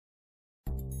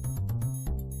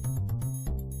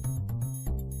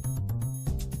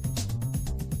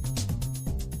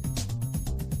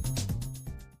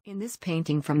this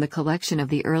painting from the collection of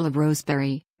the Earl of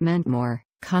Rosebery, Mentmore,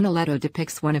 Canaletto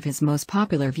depicts one of his most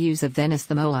popular views of Venice,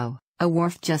 the Molo, a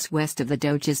wharf just west of the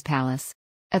Doge's palace.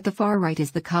 At the far right is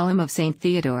the column of St.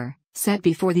 Theodore, set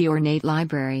before the ornate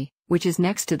library, which is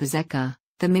next to the Zecca,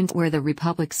 the mint where the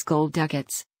Republic's gold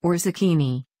ducats, or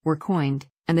zecchini, were coined,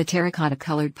 and the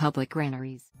terracotta-colored public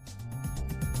granaries.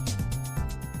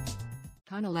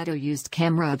 Canaletto used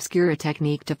camera obscura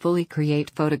technique to fully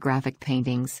create photographic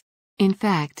paintings. In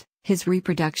fact, his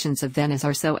reproductions of Venice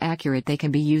are so accurate they can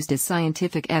be used as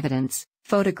scientific evidence,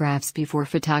 photographs before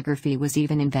photography was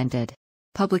even invented.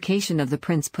 Publication of the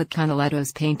prints put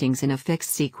Canaletto's paintings in a fixed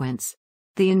sequence.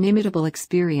 The inimitable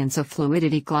experience of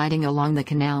fluidity gliding along the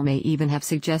canal may even have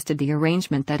suggested the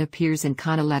arrangement that appears in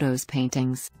Canaletto's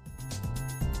paintings.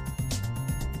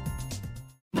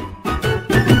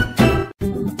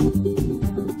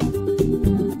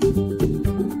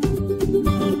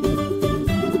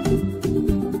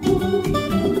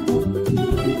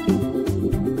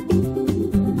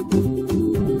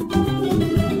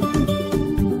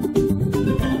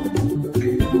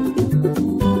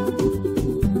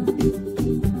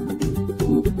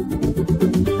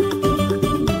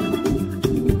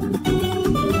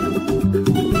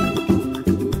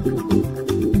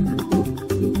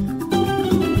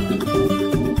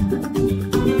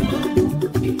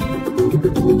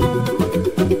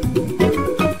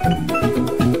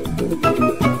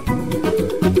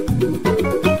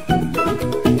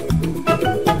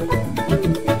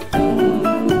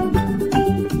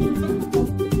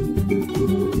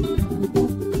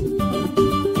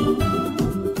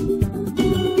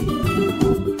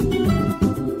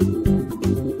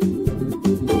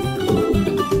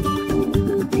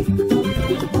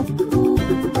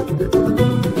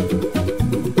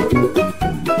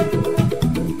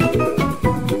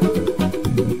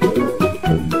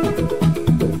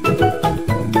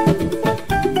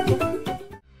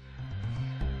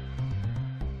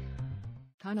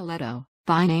 Canaletto,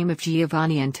 by name of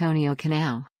Giovanni Antonio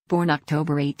Canale, born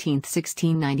October 18,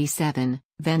 1697,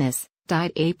 Venice,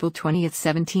 died April 20,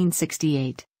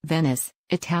 1768, Venice,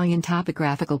 Italian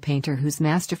topographical painter whose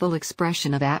masterful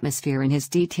expression of atmosphere in his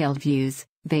detailed views,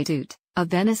 vedute, of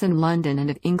Venice and London and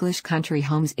of English country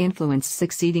homes influenced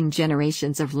succeeding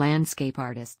generations of landscape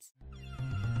artists.